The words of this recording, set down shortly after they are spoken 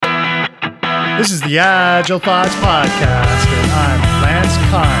This is the Agile Thoughts Podcast, and I'm Lance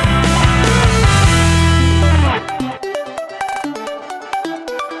Kine.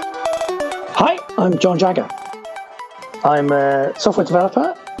 Hi, I'm John Jagger. I'm a software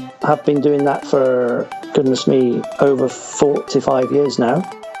developer. I've been doing that for, goodness me, over 45 years now.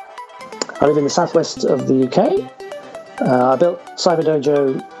 I live in the southwest of the UK. I built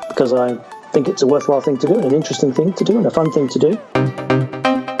CyberDojo because I think it's a worthwhile thing to do, and an interesting thing to do, and a fun thing to do.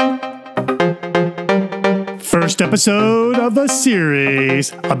 First episode of the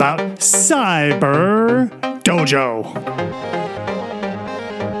series about CyberDojo.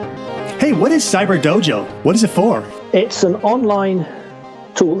 Hey, what is CyberDojo? What is it for? It's an online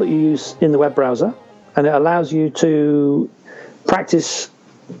tool that you use in the web browser, and it allows you to practice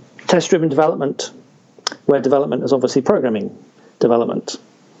test-driven development, where development is obviously programming development.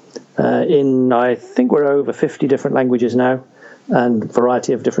 I think we're over 50 different languages now, and a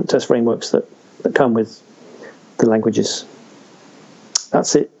variety of different test frameworks that come with the languages.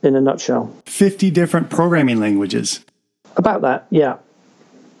 That's it in a nutshell. 50 different programming languages. About that, yeah.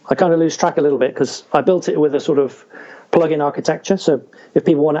 I kind of lose track a little bit because I built it with a sort of plug-in architecture. So if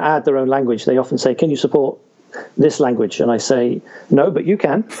people want to add their own language, they often say, can you support this language? And I say, no, but you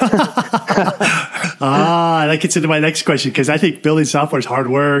can. That gets into my next question, because I think building software is hard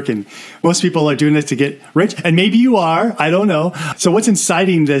work, and most people are doing this to get rich. And maybe you are, I don't know. So what's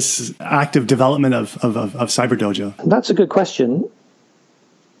inciting this active development of CyberDojo? That's a good question.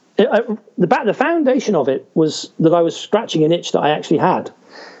 The foundation of it was that I was scratching an itch that I actually had,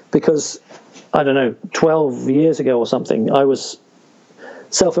 because, I don't know, 12 years ago or something, I was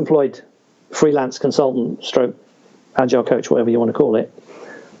self-employed freelance consultant stroke agile coach, whatever you want to call it.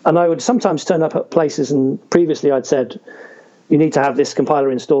 And I would sometimes turn up at places, and previously I'd said, you need to have this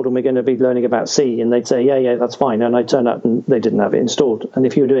compiler installed and we're going to be learning about C. And they'd say, yeah, that's fine. And I'd turn up and they didn't have it installed. And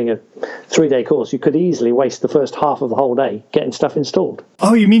if you were doing a 3-day course, you could easily waste the first half of the whole day getting stuff installed.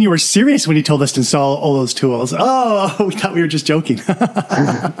 Oh, you mean you were serious when you told us to install all those tools? Oh, we thought we were just joking.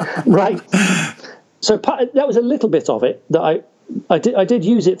 Right. So that was a little bit of it that I did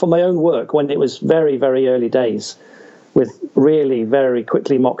use it for my own work when it was very, very early days, with really very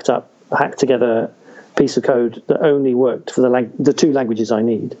quickly mocked up, hacked together piece of code that only worked for the two languages I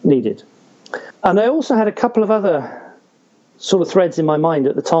needed. And I also had a couple of other sort of threads in my mind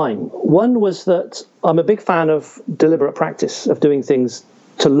at the time. One was that I'm a big fan of deliberate practice, of doing things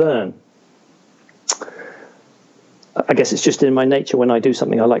to learn. I guess it's just in my nature. When I do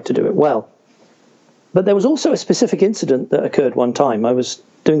something, I like to do it well. But there was also a specific incident that occurred one time. I was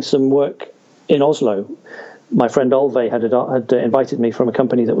doing some work in Oslo. My friend Olve had invited me from a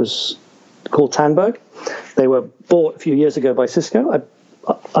company that was called Tandberg. They were bought a few years ago by Cisco.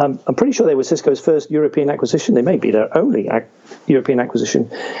 I'm pretty sure they were Cisco's first European acquisition. They may be their only European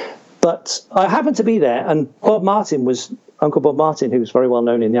acquisition. But I happened to be there, and Uncle Bob Martin, who's very well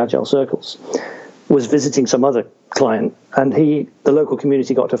known in the Agile circles, was visiting some other client, and the local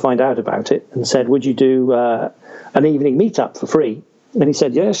community got to find out about it and said, would you do an evening meetup for free? And he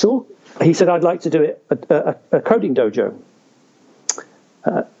said, yeah, sure. He said, I'd like to do it a coding dojo,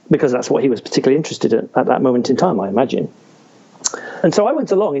 because that's what he was particularly interested in at that moment in time, I imagine. And so I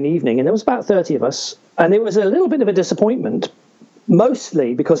went along in the evening, and there was about 30 of us, and it was a little bit of a disappointment,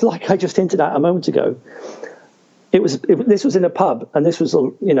 mostly because, like I just hinted at a moment ago, this was in a pub, and this was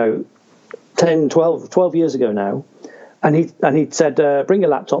 10, 12 years ago now. And he said, bring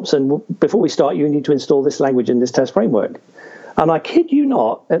your laptops, and before we start, you need to install this language in this test framework. And I kid you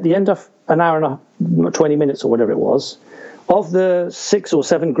not, at the end of an hour and 20 minutes or whatever it was, of the 6 or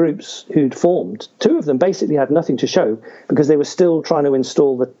 7 groups who'd formed, 2 of them basically had nothing to show because they were still trying to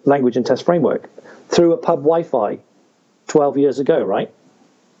install the language and test framework through a pub Wi-Fi 12 years ago, right?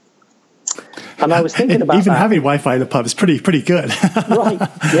 And I was thinking about even having Wi-Fi in the pub is pretty good. Right,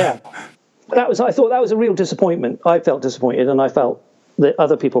 yeah. I thought that was a real disappointment. I felt disappointed, and I felt that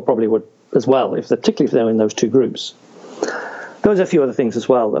other people probably would as well, particularly if they were in those 2 groups. There was a few other things as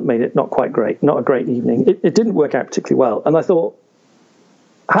well that made it not quite great, not a great evening. It didn't work out particularly well. And I thought,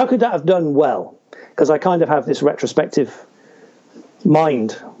 how could that have done well? Because I kind of have this retrospective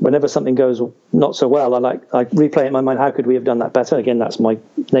mind. Whenever something goes not so well, I replay it in my mind, how could we have done that better? Again, that's my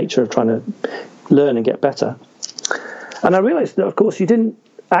nature of trying to learn and get better. And I realized that, of course, you didn't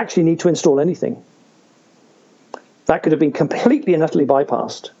actually need to install anything. That could have been completely and utterly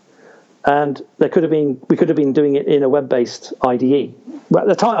bypassed. And we could have been doing it in a web-based IDE. Well, at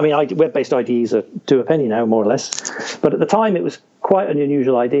the time, web-based IDEs are to a penny now, more or less. But at the time, it was quite an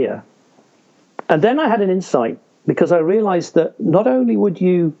unusual idea. And then I had an insight, because I realized that not only would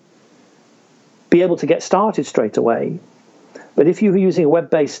you be able to get started straight away, but if you were using a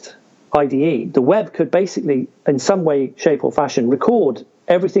web-based IDE, the web could basically, in some way, shape or fashion, record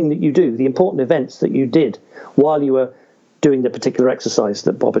everything that you do, the important events that you did while you were doing the particular exercise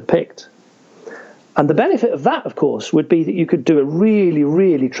that Bob had picked. And the benefit of that, of course, would be that you could do a really,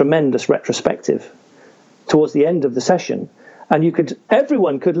 really tremendous retrospective towards the end of the session. And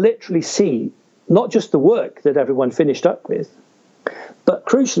everyone could literally see not just the work that everyone finished up with, but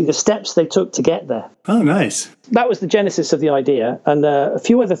crucially, the steps they took to get there. Oh, nice. That was the genesis of the idea. And a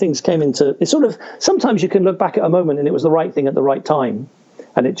few other things came into it. Sort of, sometimes you can look back at a moment and it was the right thing at the right time,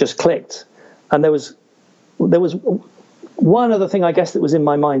 and it just clicked. And there was one other thing, I guess, that was in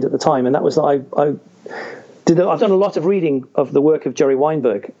my mind at the time, and that was that I've done a lot of reading of the work of Jerry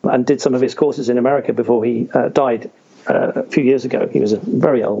Weinberg and did some of his courses in America before he died a few years ago. He was a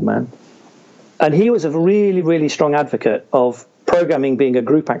very old man. And he was a really, really strong advocate of programming being a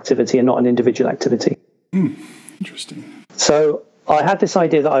group activity and not an individual activity. Interesting. So I had this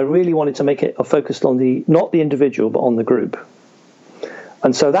idea that I really wanted to make it focused on not the individual, but on the group.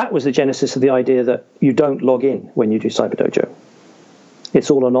 And so that was the genesis of the idea that you don't log in when you do CyberDojo. It's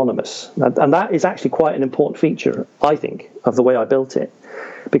all anonymous. And that is actually quite an important feature, I think, of the way I built it.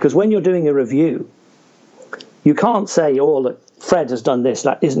 Because when you're doing a review, you can't say, oh, look, Fred has done this,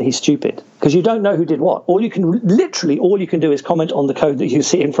 isn't he stupid? Because you don't know who did what. All you can do is comment on the code that you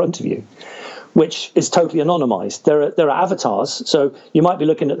see in front of you, which is totally anonymized. There are avatars. So you might be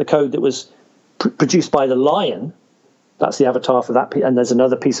looking at the code that was produced by the lion. That's the avatar for that. And there's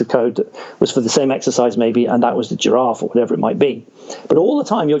another piece of code that was for the same exercise maybe, and that was the giraffe or whatever it might be. But all the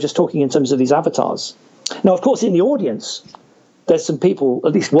time you're just talking in terms of these avatars. Now, of course, in the audience, there's some people,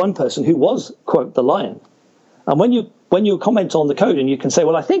 at least one person who was, quote, the lion. And when you comment on the code and you can say,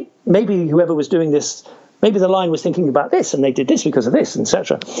 well, I think maybe whoever was doing this, maybe the lion was thinking about this and they did this because of this,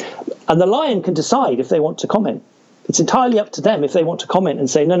 etc. And the lion can decide if they want to comment. It's entirely up to them if they want to comment and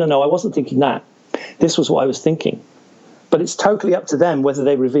say, no, I wasn't thinking that. This was what I was thinking. But it's totally up to them whether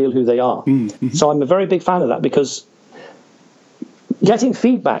they reveal who they are. Mm-hmm. So I'm a very big fan of that, because getting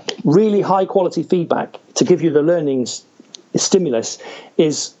feedback, really high quality feedback to give you the learnings stimulus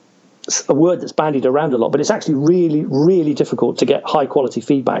is a word that's bandied around a lot, but it's actually really, really difficult to get high quality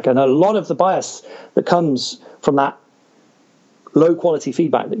feedback. And a lot of the bias that comes from that low quality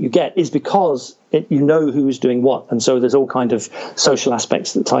feedback that you get is because you know who's doing what. And so there's all kind of social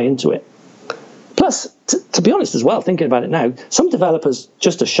aspects that tie into it. Plus, to be honest as well, thinking about it now, some developers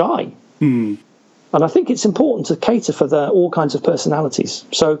just are shy. And I think it's important to cater for all kinds of personalities.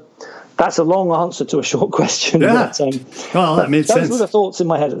 So that's a long answer to a short question. Yeah. Well, that made sense. Those were the thoughts in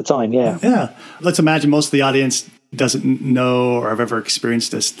my head at the time, yeah. Yeah. Let's imagine most of the audience doesn't know or have ever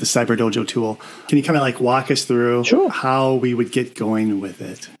experienced the CyberDojo tool. Can you kind of walk us through how we would get going with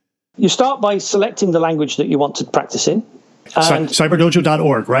it? You start by selecting the language that you want to practice in.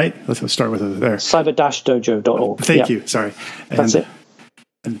 Cyberdojo.org, right? Let's start with it there. Cyber-dojo.org. Thank you. Sorry. That's it.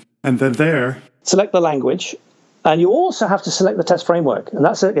 And then there. Select the language. And you also have to select the test framework. And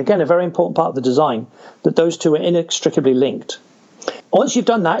that's, again, a very important part of the design, that those two are inextricably linked. Once you've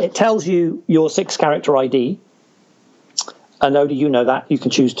done that, it tells you your 6-character ID. And only you know that. You can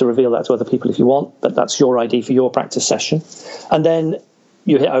choose to reveal that to other people if you want, but that's your ID for your practice session. And then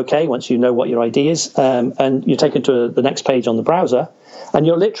you hit OK once you know what your ID is, and you're taken to the next page on the browser, and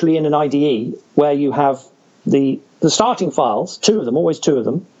you're literally in an IDE where you have the starting files, always two of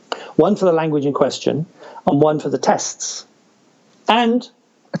them, one for the language in question and one for the tests, and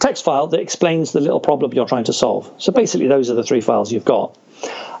a text file that explains the little problem you're trying to solve. So basically those are the 3 files you've got.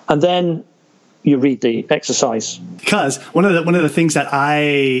 And then you read the exercise. Because one of the things that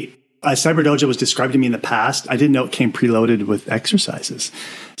CyberDojo was described to me in the past, I didn't know it came preloaded with exercises.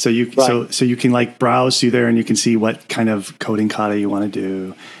 So you can browse through there and you can see what kind of coding kata you want to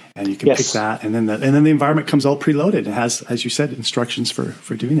do, and you can pick that, and then the environment comes all preloaded. It has, as you said, instructions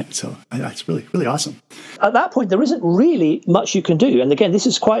for doing it. So it's really, really awesome. At that point, there isn't really much you can do. And again, this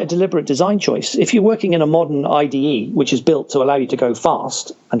is quite a deliberate design choice. If you're working in a modern IDE, which is built to allow you to go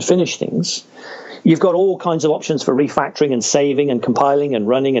fast and finish things, you've got all kinds of options for refactoring and saving and compiling and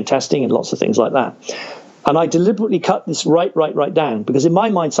running and testing and lots of things like that. And I deliberately cut this right down, because in my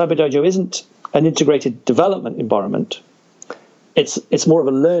mind, CyberDojo isn't an integrated development environment. It's more of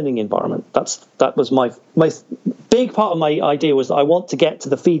a learning environment. That was my big part of my idea, was that I want to get to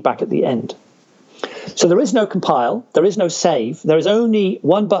the feedback at the end. So there is no compile, there is no save, there is only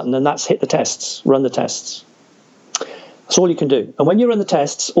one button, and that's hit the tests, run the tests. That's all you can do. And when you run the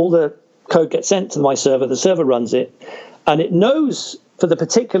tests, all the code gets sent to my server, the server runs it, and it knows for the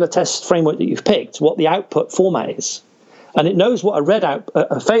particular test framework that you've picked what the output format is. And it knows what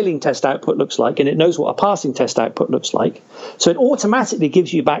a failing test output looks like, and it knows what a passing test output looks like. So it automatically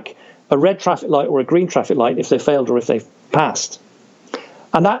gives you back a red traffic light or a green traffic light if they failed or if they passed.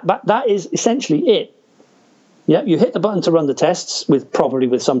 And that is essentially it. Yeah, you hit the button to run the tests probably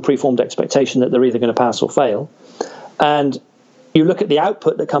with some preformed expectation that they're either going to pass or fail. And you look at the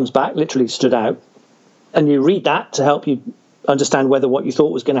output that comes back, literally stood out, and you read that to help you understand whether what you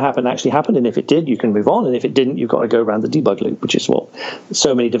thought was going to happen actually happened. And if it did, you can move on. And if it didn't, you've got to go around the debug loop, which is what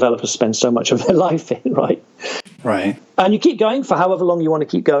so many developers spend so much of their life in, right? Right. And you keep going for however long you want to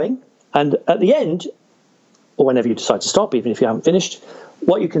keep going. And at the end, or whenever you decide to stop, even if you haven't finished,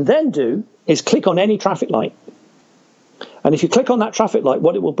 what you can then do is click on any traffic light. And if you click on that traffic light,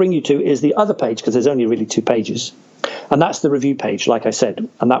 what it will bring you to is the other page, because there's only really 2 pages. And that's the review page, like I said.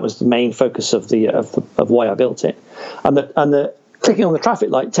 And that was the main focus of why I built it. And the clicking on the traffic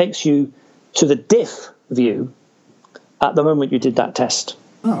light takes you to the diff view at the moment you did that test.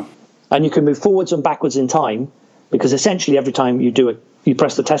 Oh. And you can move forwards and backwards in time, because essentially every time you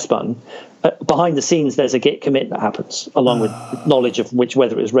press the test button, behind the scenes there's a git commit that happens, along with knowledge of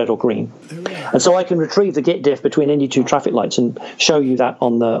whether it is red or green. And so I can retrieve the git diff between any 2 traffic lights and show you that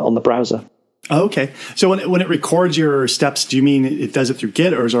on the browser. Oh, okay. So when it records your steps, do you mean it does it through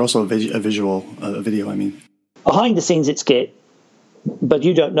Git, or is there also a video? I mean, behind the scenes it's Git, but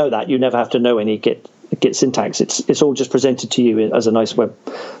you don't know that. You never have to know any Git syntax. It's all just presented to you as a nice web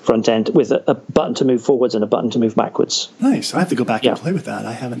front end with a button to move forwards and a button to move backwards. Nice. I have to go back and play with that.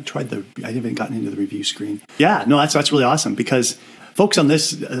 I haven't gotten into the review screen. Yeah, no, that's really awesome, because folks on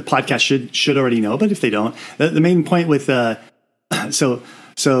this podcast should already know, but if they don't, the main point with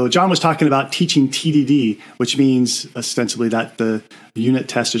So John was talking about teaching TDD, which means ostensibly that the unit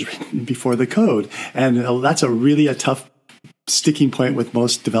test is written before the code. And that's a tough sticking point with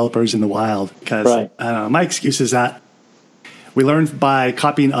most developers in the wild, because I don't know, my excuse is that we learn by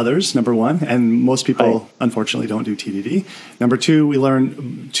copying others, number one, and most people, unfortunately, don't do TDD. Number two, we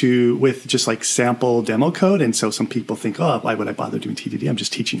learn with just like sample demo code, and so some people think, oh, why would I bother doing TDD? I'm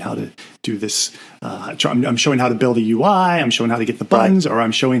just teaching how to do this. I'm showing how to build a UI, I'm showing how to get the buttons, or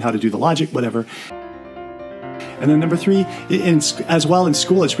I'm showing how to do the logic, whatever. And then number three, as well in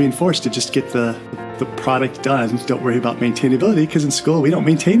school, it's reinforced to just get the product done. Don't worry about maintainability, because in school we don't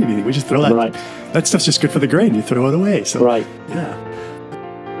maintain anything. We just throw that. That stuff's just good for the grain. You throw it away. So yeah.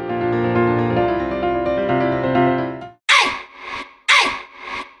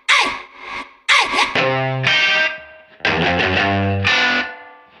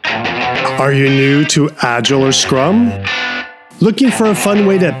 Are you new to Agile or Scrum? Looking for a fun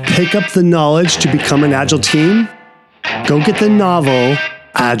way to pick up the knowledge to become an Agile team? Go get the novel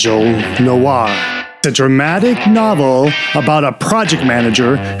Agile Noir. It's a dramatic novel about a project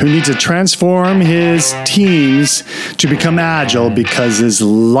manager who needs to transform his teams to become Agile because his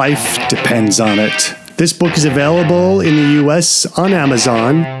life depends on it. This book is available in the US on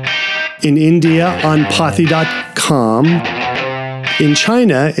Amazon, in India on Pothi.com. In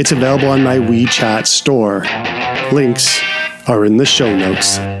China, it's available on my WeChat store. Links are in the show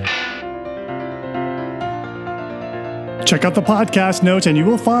notes. Check out the podcast notes and you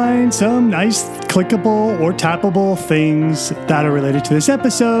will find some nice clickable or tappable things that are related to this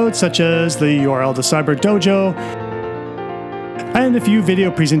episode, such as the URL to Cyber Dojo and a few video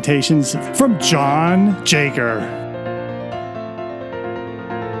presentations from John Jager.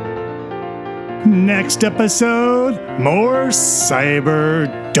 Next episode, more Cyber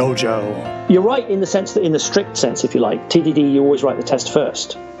Dojo. You're right in the sense that, in the strict sense, if you like, TDD, you always write the test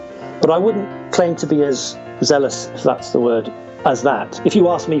first. But I wouldn't claim to be as zealous, if that's the word, as that. If you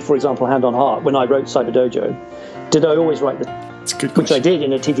ask me, for example, hand on heart, when I wrote Cyber Dojo, did I always write which I did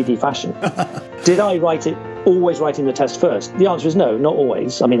in a TDD fashion. Did I always writing the test first? The answer is no, not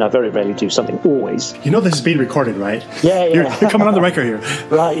always. I mean, I very rarely do something always. You know this is being recorded, right? Yeah. You're coming on the record here.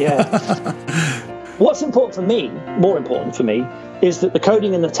 Right, yeah. What's important for me, more important for me, is that the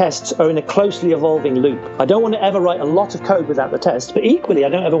coding and the tests are in a closely evolving loop. I don't want to ever write a lot of code without the test, but equally I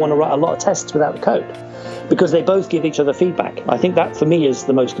don't ever want to write a lot of tests without the code, because they both give each other feedback. I think that, for me, is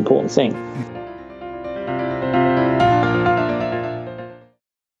the most important thing.